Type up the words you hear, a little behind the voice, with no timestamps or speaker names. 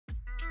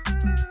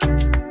Going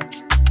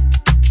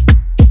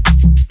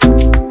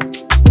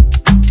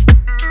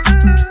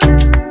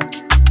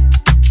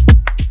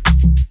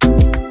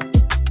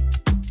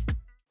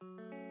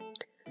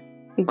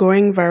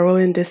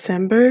viral in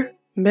December,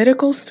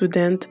 medical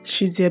student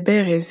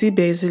Chidiebere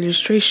Ibe's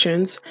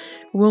illustrations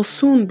will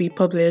soon be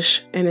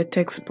published in a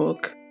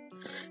textbook.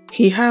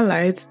 He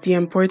highlights the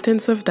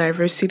importance of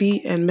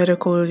diversity in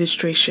medical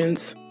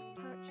illustrations.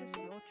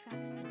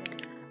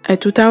 A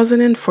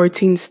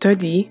 2014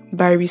 study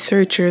by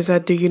researchers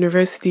at the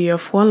University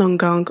of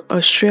Wollongong,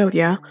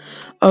 Australia,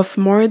 of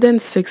more than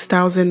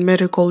 6,000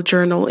 medical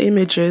journal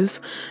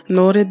images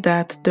noted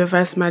that the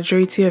vast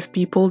majority of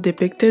people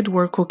depicted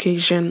were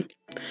Caucasian.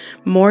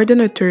 More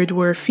than a third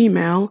were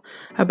female,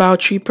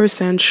 about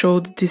 3%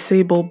 showed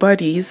disabled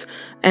bodies,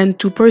 and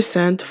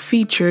 2%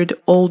 featured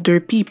older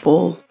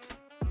people.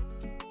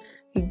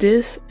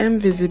 This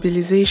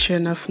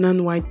invisibilization of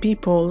non-white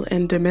people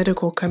in the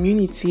medical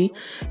community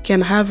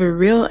can have a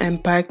real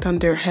impact on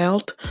their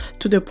health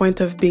to the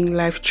point of being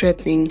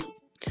life-threatening.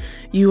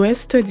 US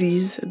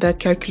studies that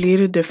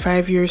calculated the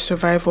 5-year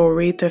survival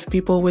rate of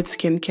people with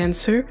skin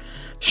cancer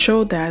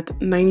show that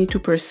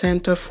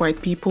 92% of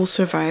white people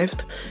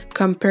survived,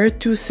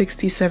 compared to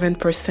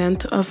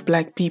 67% of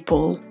black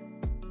people.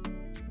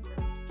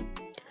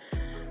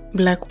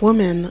 Black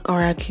women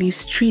are at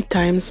least 3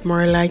 times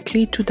more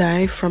likely to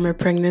die from a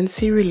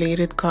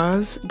pregnancy-related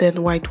cause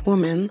than white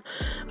women,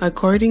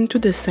 according to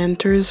the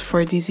Centers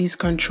for Disease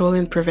Control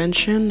and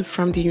Prevention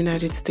from the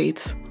United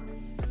States.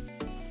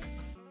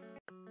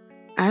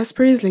 As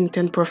per his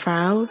LinkedIn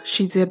profile,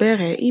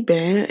 Chidiebere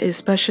Ibe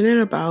is passionate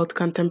about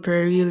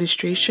contemporary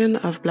illustration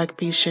of black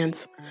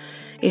patients.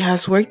 He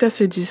has worked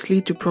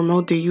assiduously to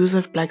promote the use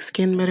of black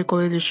skin medical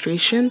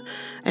illustration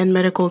in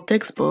medical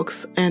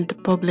textbooks and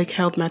public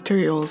health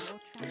materials.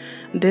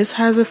 This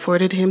has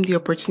afforded him the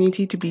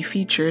opportunity to be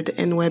featured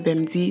in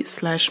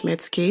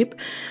WebMD/Medscape,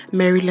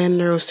 Maryland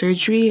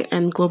Neurosurgery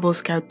and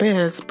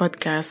Globalscalpels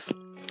podcasts,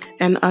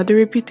 and other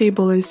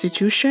reputable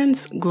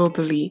institutions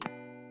globally.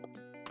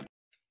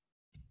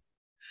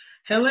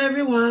 Hello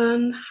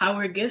everyone,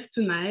 our guest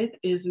tonight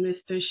is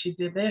Mr.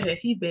 Chidiebere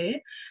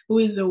Ibe, who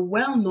is a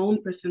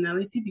well-known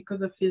personality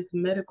because of his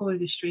medical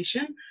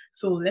illustration.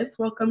 So let's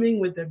welcome him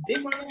with a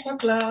big round of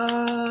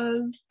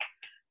applause.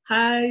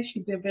 Hi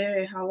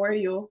Chidiebere, how are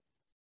you?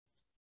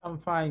 I'm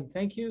fine,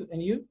 thank you.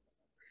 And you?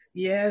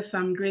 Yes,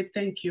 I'm great,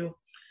 thank you.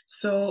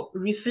 So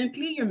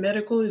recently your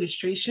medical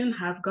illustration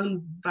have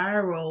gone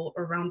viral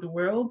around the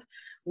world.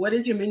 What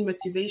is your main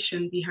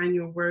motivation behind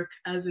your work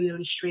as an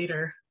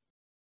illustrator?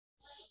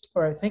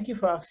 All right, thank you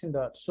for asking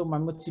that. So my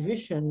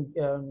motivation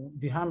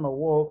behind my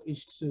work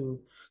is to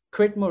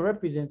create more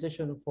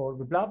representation for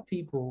the Black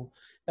people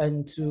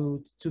and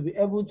to be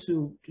able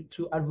to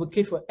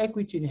advocate for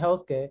equity in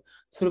healthcare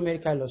through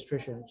medical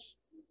illustrations.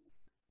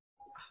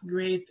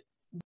 Great.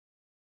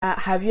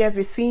 Have you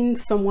ever seen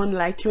someone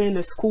like you in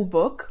a school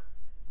book?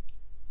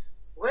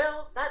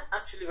 Well, that's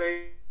actually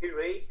very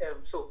rare.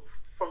 So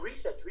from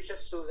research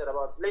shows that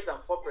about less than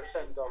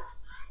 4%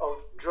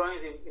 of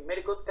drawings in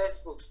medical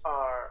textbooks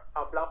are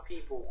Black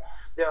people.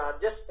 There are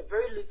just a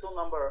very little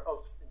number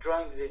of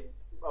drawings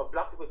of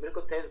Black people in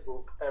medical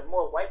textbook, and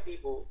more white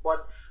people.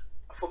 But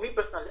for me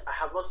personally, I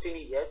have not seen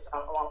it yet.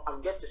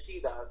 I'm yet to see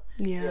that.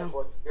 Yeah.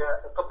 But there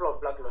are a couple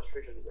of Black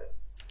illustrations there.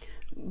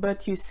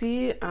 But you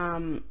see,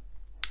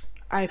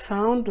 I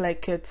found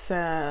like it's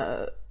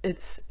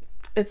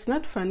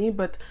not funny,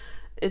 but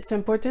it's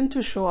important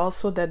to show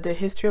also that the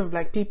history of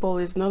Black people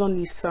is not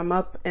only sum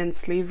up in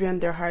slavery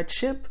and their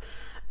hardship.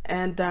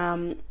 And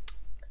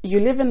you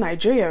live in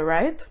Nigeria,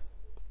 right?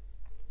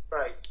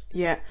 Right.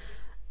 Yeah.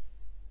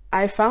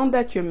 I found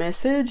that your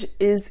message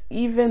is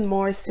even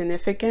more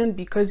significant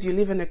because you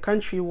live in a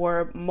country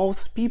where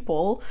most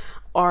people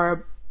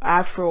are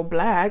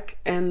Afro-Black,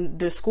 and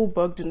the school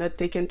book do not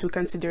take into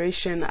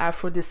consideration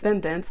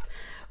Afro-descendants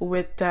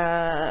with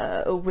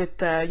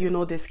you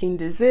know, the skin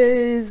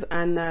disease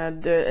and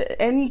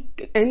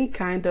any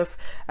kind of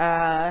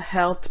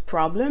health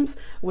problems,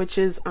 which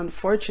is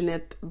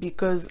unfortunate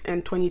because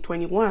in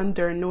 2021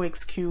 there are no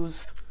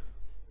excuse.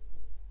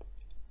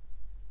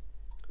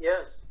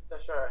 Yes,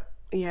 that's right.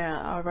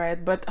 Yeah, all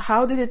right. But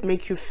how did it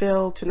make you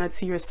feel to not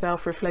see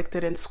yourself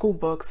reflected in school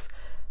books?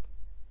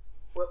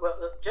 Well,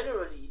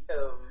 generally,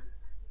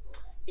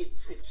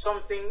 it's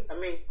something. I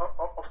mean,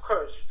 of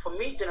course, for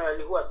me,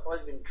 generally, who has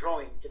always been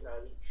drawing,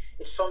 generally,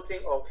 it's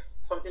something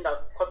that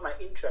caught my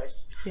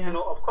interest. Yeah. You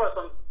know, of course,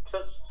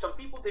 some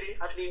people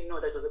didn't actually know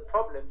that it was a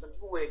problem. Some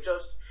people were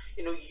just,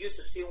 you know, used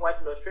to seeing white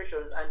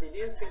illustrations, and they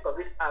didn't think of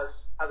it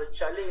as a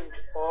challenge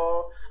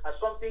or as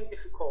something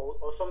difficult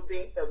or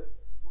something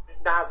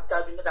that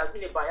has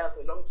been a barrier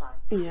for a long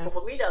time. Yeah. But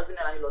for me, that has been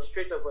an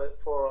illustrator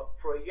for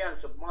a year and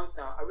some months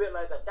now. I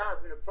realized that has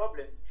been a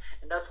problem,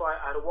 and that's why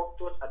I worked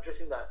towards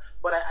addressing that.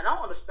 But I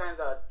now understand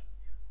that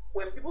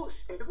when people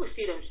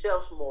see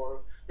themselves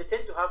more, they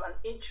tend to have an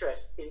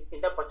interest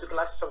in that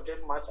particular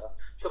subject matter.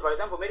 So, for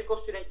example, medical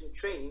students in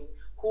training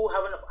who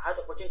haven't had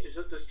the opportunity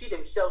to see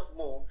themselves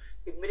more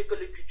in medical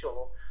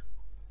literature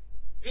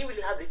didn't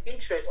really have the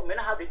interest, or may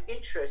not have the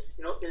interest,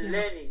 in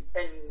learning.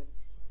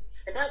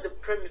 And that's the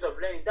premise of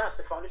learning. That's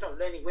the foundation of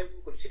learning, when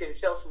people could see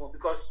themselves more.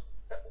 Because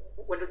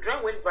when the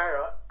drawing went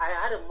viral, I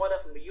had a mother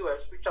from the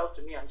US reach out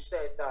to me and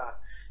said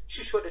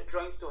she showed the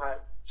drawings to her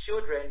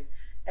children,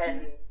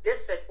 and they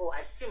said, "Oh,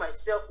 I see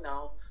myself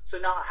now. So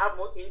now I have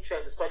more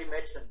interest to study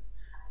medicine."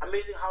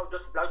 Amazing how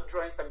just black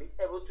drawings can be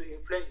able to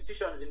influence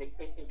decisions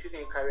in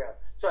choosing a career.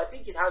 So I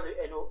think it has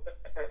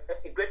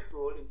a great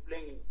role in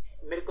playing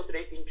in medical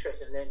student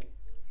interest in learning.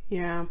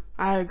 Yeah,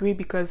 I agree,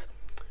 because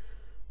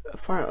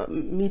for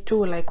me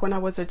too, like when I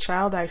was a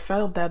child, I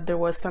felt that there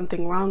was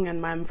something wrong in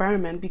my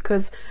environment,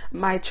 because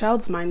my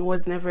child's mind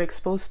was never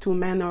exposed to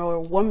men or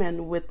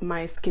women with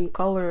my skin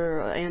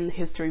color in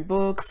history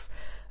books,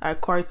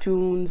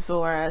 cartoons,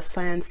 or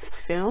science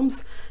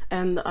films.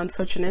 And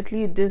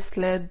unfortunately, this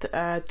led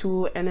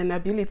to an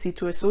inability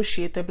to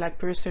associate a black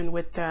person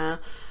with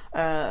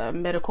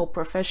medical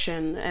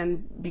profession.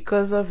 And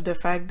because of the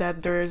fact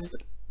that there's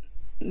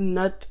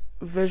not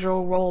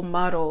visual role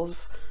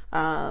models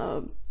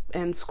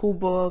and school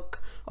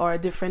book or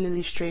different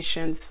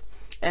illustrations.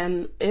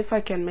 And if I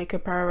can make a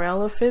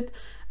parallel of it,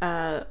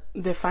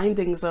 the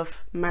findings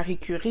of Marie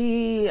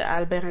Curie,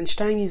 Albert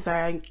Einstein,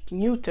 Isaac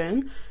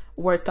Newton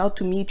were taught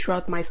to me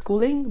throughout my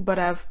schooling, but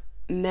I've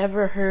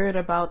never heard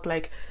about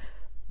like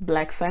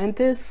black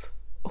scientists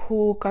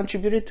who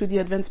contributed to the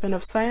advancement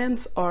of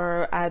science,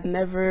 or I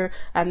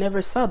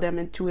never saw them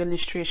into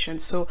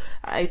illustrations. So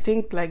I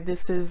think like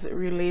this is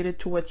related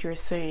to what you're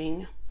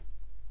saying.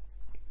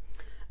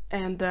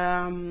 And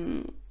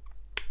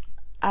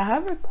I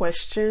have a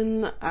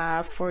question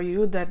for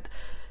you that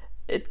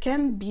it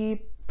can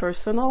be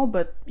personal,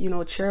 but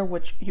share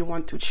what you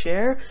want to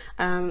share.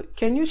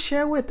 Can you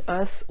share with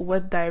us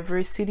what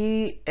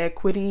diversity,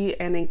 equity,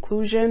 and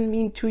inclusion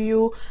mean to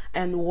you,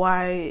 and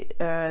why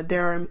they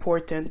are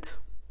important?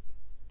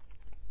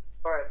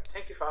 All right,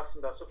 thank you for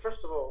asking that. So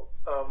first of all,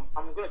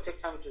 I'm going to take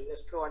time to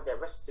explain what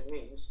diversity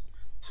means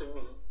to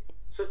me.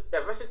 So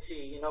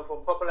diversity,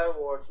 from popular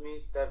words,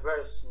 means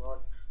diverse,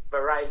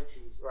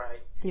 varieties,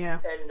 right? Yeah.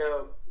 And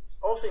it's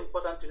also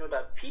important to know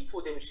that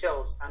people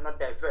themselves are not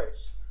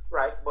diverse,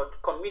 right?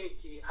 But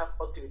community have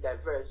to be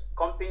diverse,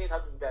 companies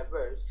have to be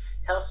diverse,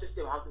 health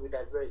system have to be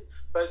diverse.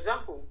 For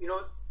example,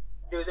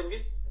 there's a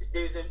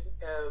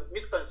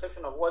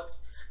misconception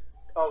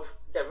of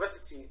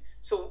diversity.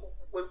 So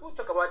when people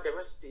talk about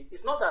diversity,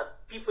 it's not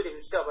that people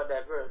themselves are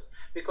diverse,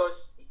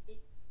 because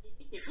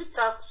if you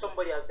tag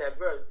somebody as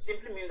diverse, it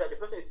simply means that the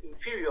person is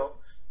inferior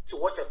to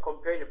what you're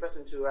comparing the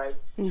person to, right?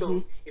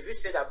 So if you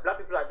say that black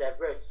people are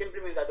diverse, it simply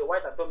means that the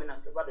white are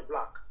dominant over the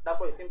black. That's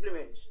what it simply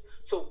means.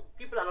 So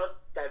people are not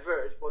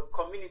diverse, but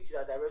communities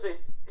are diverse. So it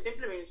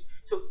simply means,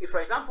 so if, for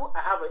example, I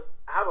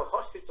have a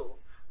hospital,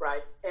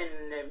 right,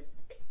 and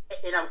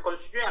I'm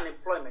considering an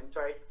employment,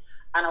 right,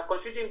 and I'm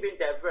considering being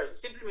diverse, it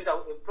simply means I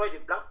will employ the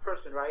black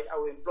person, right? I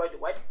will employ the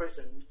white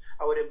person.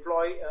 I would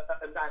employ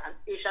an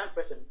Asian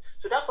person.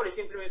 So that's what it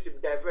simply means to be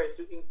diverse,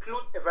 to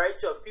include a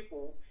variety of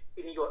people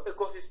in your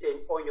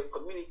ecosystem or your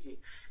community.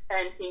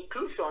 And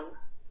inclusion,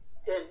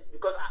 and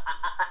because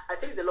I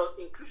say this a lot,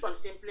 inclusion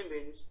simply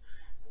means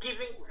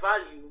giving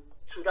value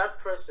to that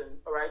person,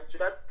 all right, to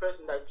that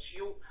person that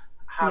you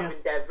have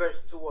been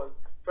diverse towards.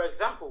 For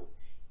example,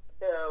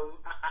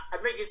 I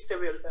make this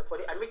theory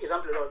I make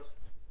example a lot.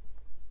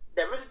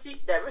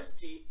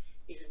 Diversity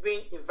is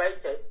being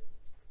invited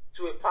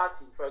to a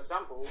party, for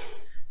example.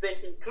 Then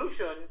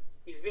inclusion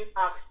is being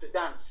asked to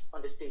dance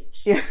on the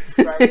stage,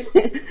 right?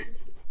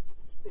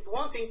 So it's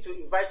one thing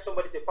to invite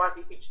somebody to a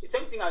party. It's the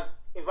same thing as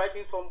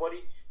inviting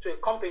somebody to a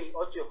company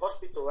or to a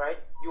hospital, right?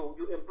 You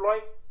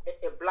employ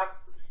a black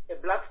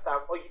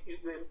staff, or you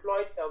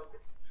employ,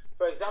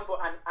 for example,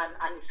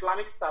 an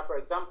Islamic staff, for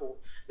example.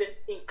 Then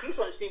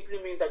inclusion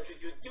simply means that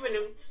you're giving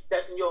him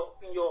that in your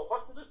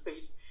hospital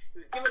space,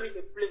 you're giving him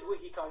a place where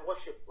he can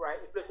worship, right?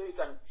 A place where he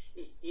can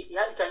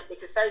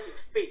exercise his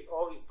faith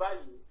or his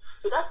value.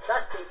 So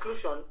that's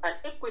inclusion. And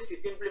equity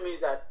simply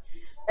means that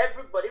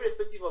everybody,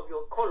 irrespective of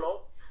your color,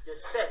 your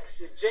sex,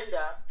 your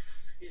gender,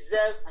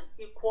 deserves an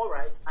equal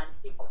right and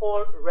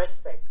equal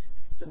respect.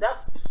 So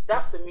that's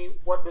to me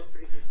what those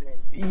three things mean.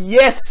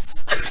 Yes.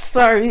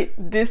 Sorry,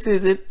 this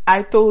is it.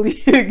 I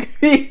totally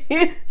agree.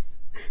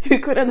 You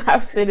couldn't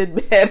have said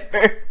it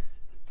better.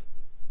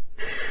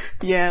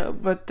 Yeah,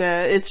 but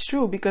it's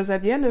true, because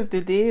at the end of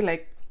the day,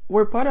 like,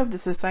 we're part of the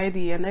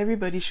society and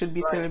everybody should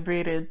be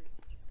celebrated.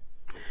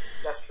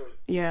 That's true.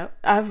 Yeah,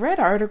 I've read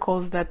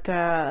articles that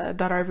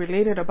are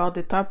related about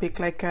the topic,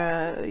 like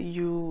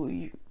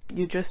you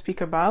just speak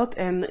about,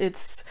 and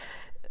it's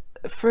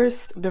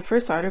the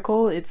first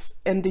article. It's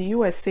in the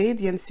USA.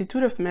 The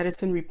Institute of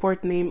Medicine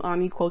report named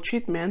Unequal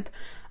Treatment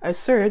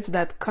asserts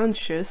that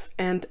conscious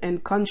and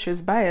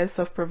unconscious bias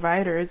of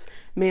providers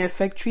may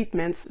affect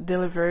treatments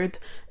delivered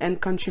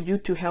and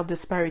contribute to health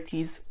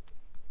disparities.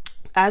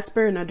 As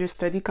per another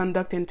study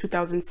conducted in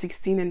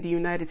 2016 in the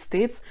United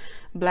States,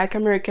 Black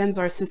Americans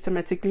are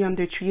systematically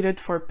undertreated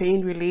for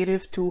pain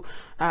related to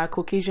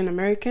Caucasian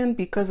American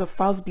because of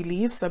false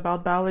beliefs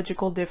about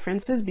biological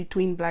differences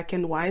between Black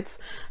and whites.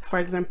 For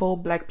example,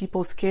 Black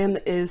people's skin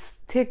is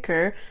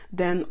thicker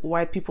than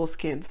white people's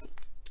skins.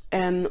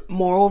 And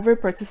moreover,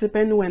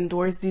 participants who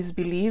endorsed these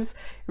beliefs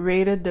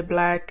rated the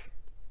Black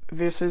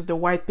versus the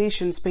white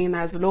patient's pain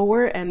as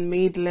lower and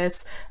made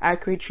less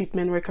accurate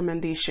treatment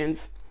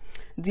recommendations.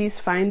 These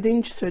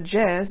findings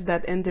suggest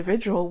that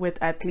individuals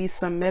with at least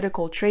some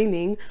medical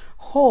training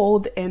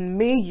hold and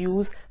may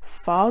use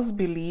false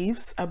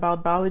beliefs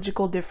about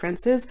biological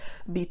differences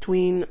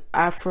between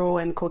Afro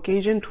and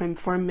Caucasian to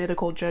inform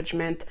medical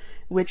judgment,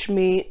 which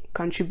may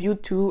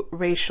contribute to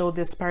racial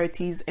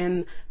disparities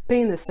in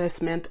pain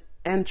assessment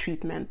and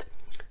treatment.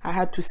 I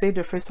had to say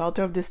the first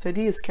author of this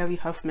study is Kelly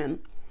Huffman.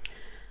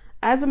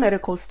 As a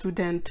medical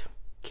student,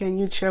 can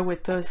you share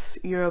with us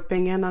your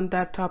opinion on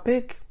that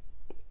topic?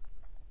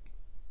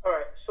 All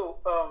right, so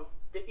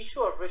the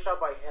issue of racial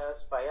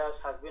bias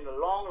has been a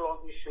long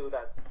issue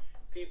that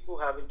people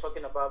have been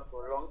talking about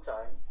for a long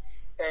time,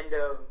 and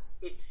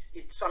it's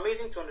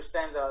amazing to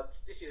understand that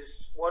this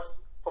is what's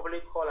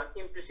popularly called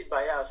an implicit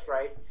bias,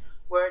 right?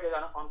 Where there's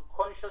an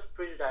unconscious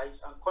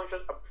prejudice,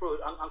 unconscious approach,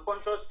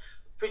 unconscious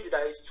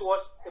prejudice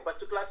towards a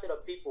particular set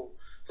of people.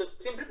 So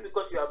simply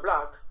because you are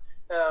Black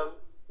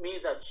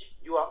means that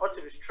you are ought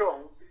to be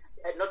strong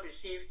and not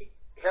receive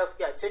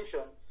healthcare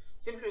attention.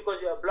 Simply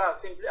because you are Black.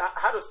 I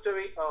had a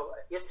story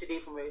yesterday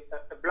from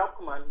a Black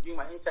woman during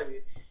my interview.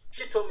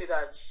 She told me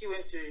that she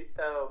went to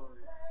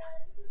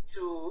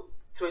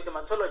a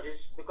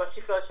dermatologist because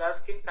she felt she has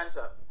skin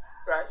cancer,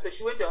 right? So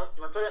she went to a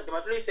dermatologist. The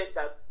dermatologist said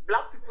that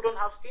Black people don't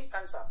have skin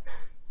cancer.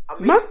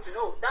 Amazing to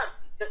know that.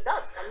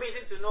 That's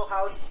amazing to know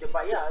how the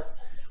bias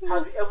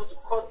has been able to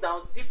cut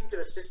down deep into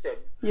the system,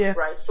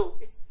 right? So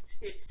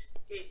it's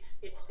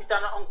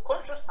an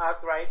unconscious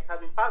act, right? Has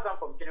been passed down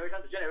from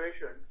generation to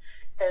generation,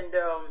 and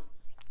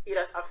it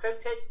has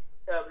affected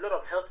a lot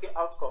of healthcare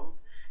outcome.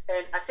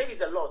 And I say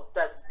this a lot,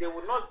 that there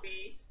will not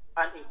be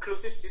an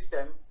inclusive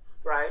system,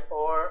 right,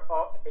 or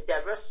a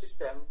diverse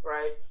system,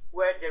 right,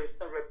 where there is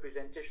no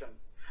representation.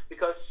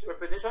 Because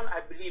representation,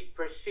 I believe,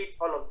 precedes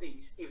all of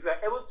these. If we are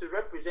able to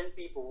represent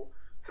people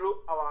through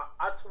our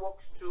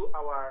artworks, through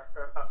our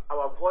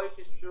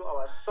voices, through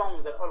our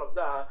songs and all of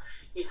that,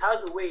 it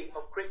has a way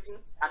of creating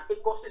an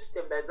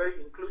ecosystem that is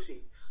very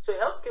inclusive. So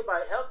healthcare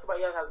bias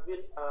has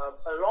been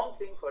a long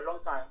thing for a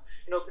long time.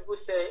 You know, people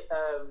say,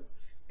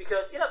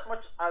 because in as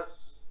much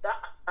as that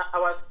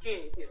our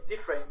skin is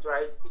different,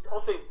 right, it's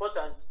also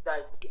important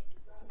that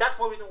that's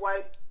one reason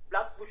why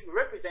Black people should be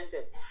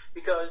represented,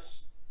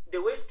 because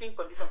the way skin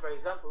condition, for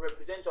example,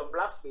 represents on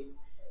Black skin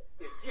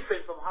is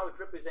different from how it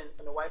represents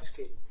on a white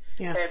skin.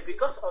 Yeah. And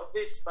because of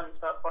this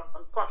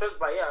unconscious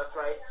bias,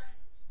 right,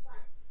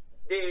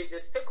 the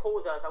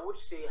stakeholders, I would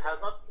say, have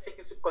not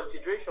taken into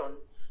consideration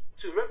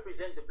to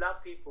represent the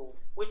Black people,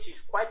 which is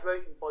quite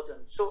very important.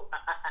 So,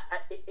 I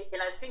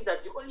think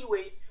that the only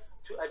way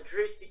to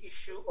address the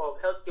issue of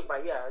healthcare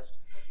bias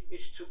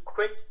is to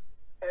create,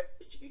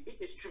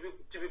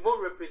 to be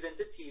more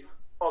representative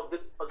of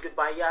the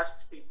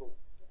biased people.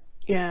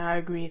 Yeah, I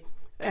agree.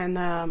 And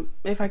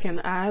if I can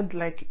add,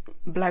 like,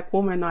 Black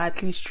women are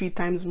at least 3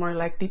 times more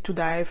likely to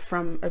die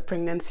from a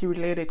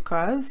pregnancy-related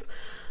cause,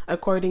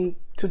 according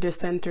to the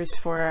Centers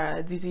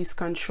for Disease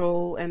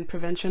Control and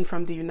Prevention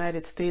from the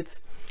United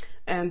States.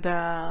 And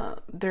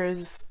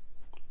there's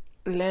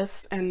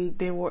less,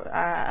 and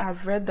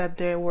I've read that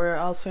there were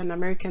also an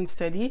American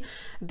study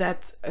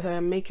that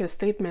make a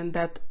statement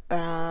that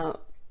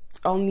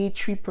only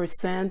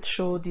 3%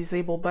 show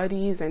disabled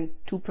bodies and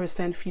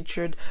 2%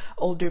 featured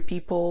older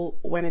people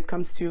when it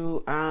comes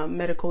to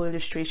medical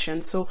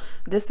illustration. So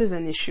this is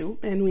an issue,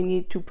 and we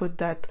need to put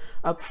that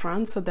up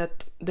front so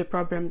that the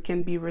problem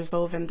can be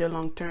resolved in the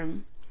long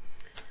term.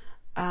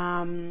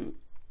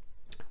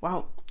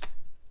 Wow.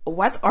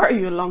 What are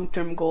your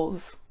long-term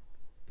goals?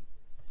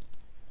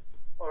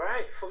 All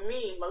right, for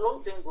me, my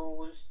long-term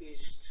goals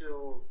is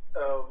to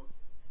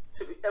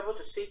be able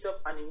to set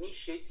up an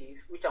initiative,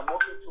 which I'm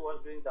working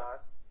towards doing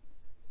that,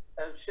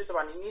 and set up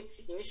an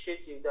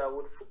initiative that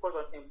would focus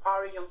on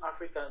empowering young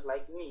Africans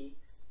like me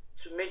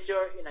to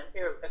major in an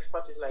area of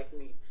expertise like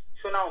me.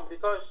 So now,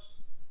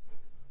 because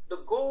the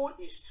goal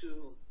is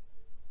to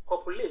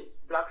populate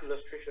Black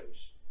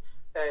illustrations,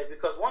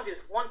 because when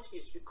this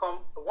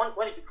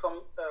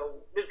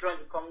drawing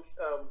becomes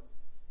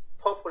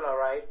popular,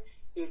 right?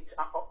 It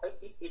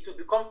will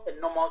become a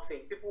normal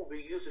thing. People will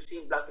be used to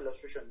seeing Black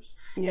illustrations.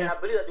 Yeah. And I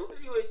believe that the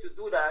only way to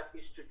do that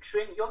is to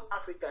train young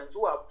Africans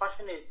who are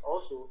passionate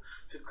also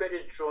to create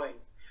these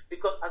drawings.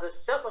 Because as a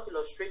self-taught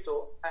illustrator,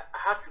 I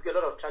had to get a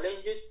lot of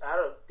challenges, I had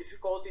a lot of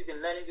difficulties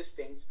in learning these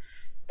things.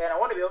 And I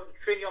want to be able to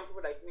train young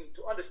people like me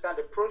to understand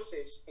the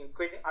process in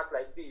creating art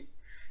like this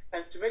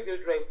and to make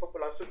those drawings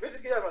popular. So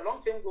basically, I have a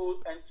long-term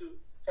goal,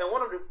 and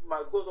one of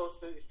my goals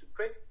also is to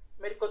create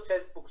medical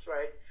textbooks,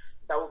 right?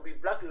 That would be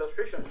Black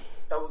illustrations,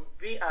 that would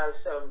be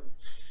as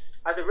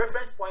as a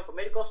reference point for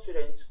medical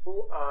students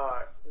who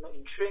are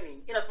in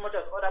training, in as much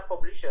as other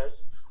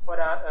publishers,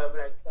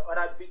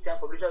 other big time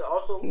publishers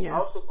also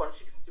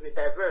consider to be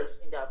diverse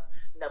in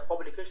their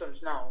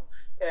publications now.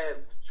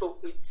 So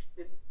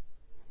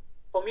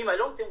for me, my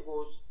long-term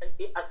goals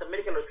as a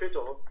medical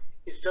illustrator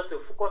is just to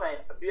focus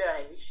on build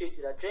an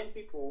initiative that train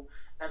people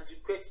and to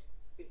create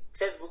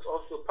textbooks,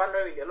 also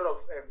partnering with a lot of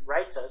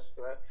writers,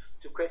 right,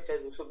 to create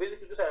textbooks. So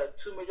basically, those are the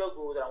two major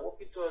goals that I'm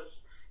working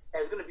towards. And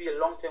it's going to be a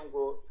long-term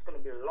goal. It's going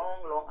to be a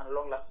long and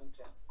long-lasting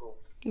term goal.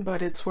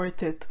 But it's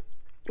worth it.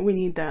 We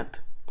need that.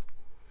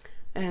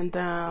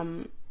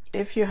 And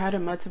if you had a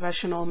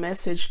motivational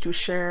message to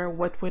share,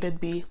 what would it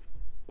be?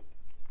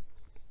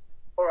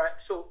 All right.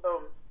 So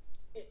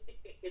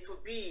it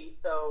would be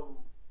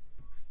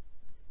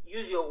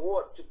use your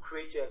word to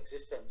create your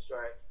existence,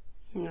 right?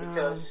 No.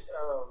 Because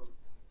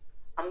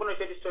I'm going to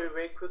share this story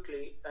very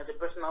quickly as a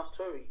personal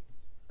story.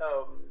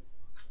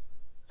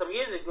 Some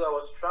years ago, I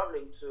was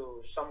traveling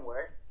to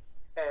somewhere.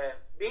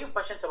 Being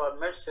passionate about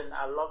medicine,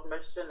 I love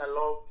medicine. I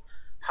love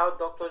how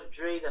doctors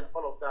dress and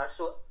all of that.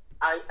 So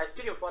I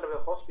stood in front of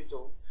a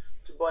hospital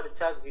to board a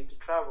taxi to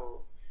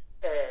travel.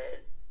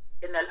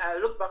 And I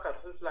looked back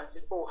at the hospital and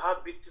said, oh,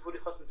 how beautiful the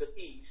hospital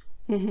is.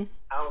 Mm-hmm.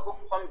 I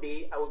hope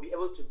someday I will be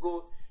able to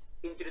go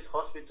into this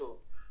hospital,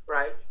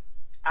 right?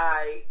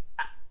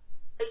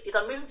 It's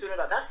amazing to know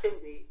that same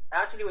day,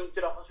 I actually went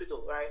into the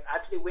hospital, right? I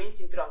actually went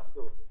into the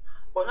hospital.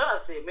 But not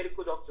as a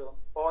medical doctor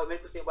or a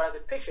medical student, but as a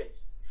patient.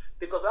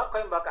 Because while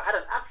coming back, I had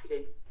an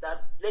accident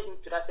that led me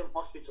to that same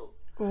hospital.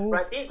 Mm-hmm.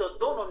 Right? Then it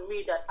dawned on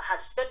me that I had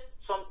said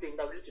something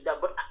that related to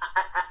that, but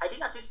I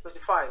didn't actually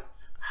specify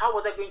how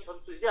was I going to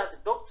hospital. Is it as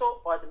a doctor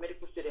or as a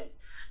medical student?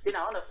 Then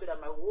I understood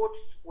that my words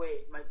were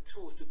my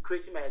tools to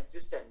creating my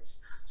existence.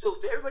 So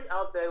to everybody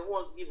out there who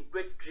wants to live a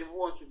great dream, who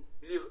wants to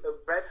live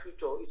a bright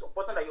future, it's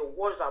important that your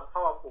words are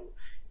powerful.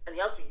 And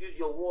you have to use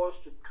your words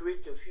to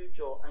create your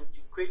future and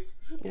to create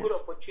good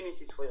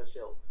opportunities for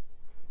yourself.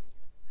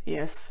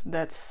 Yes,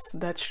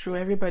 that's true.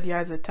 Everybody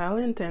has a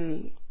talent,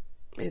 and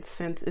it's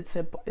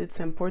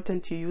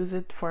important to use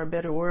it for a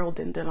better world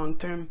in the long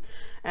term.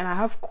 And I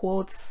have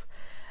quotes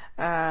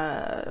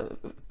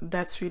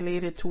that's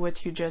related to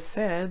what you just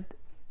said.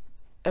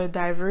 A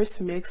diverse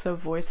mix of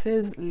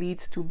voices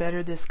leads to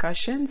better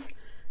discussions,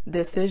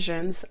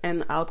 decisions,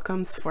 and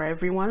outcomes for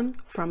everyone,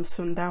 from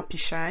Sundar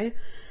Pichai.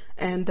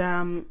 And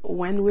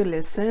when we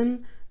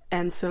listen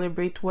and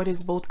celebrate what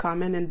is both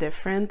common and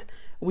different,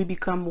 we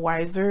become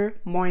wiser,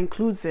 more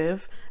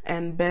inclusive,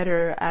 and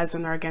better as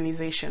an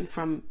organization,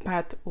 from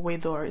Pat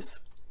Waydors.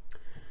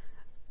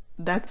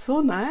 That's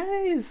so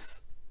nice.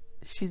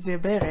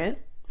 Chidiebere,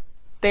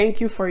 thank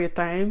you for your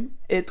time.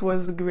 It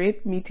was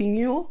great meeting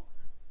you.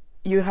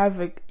 You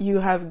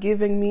have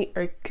given me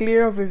a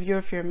clear overview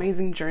of your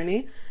amazing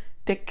journey.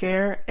 Take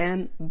care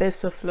and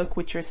best of luck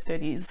with your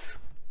studies.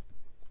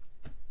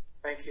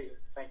 Thank you.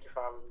 Thank you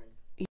for having me.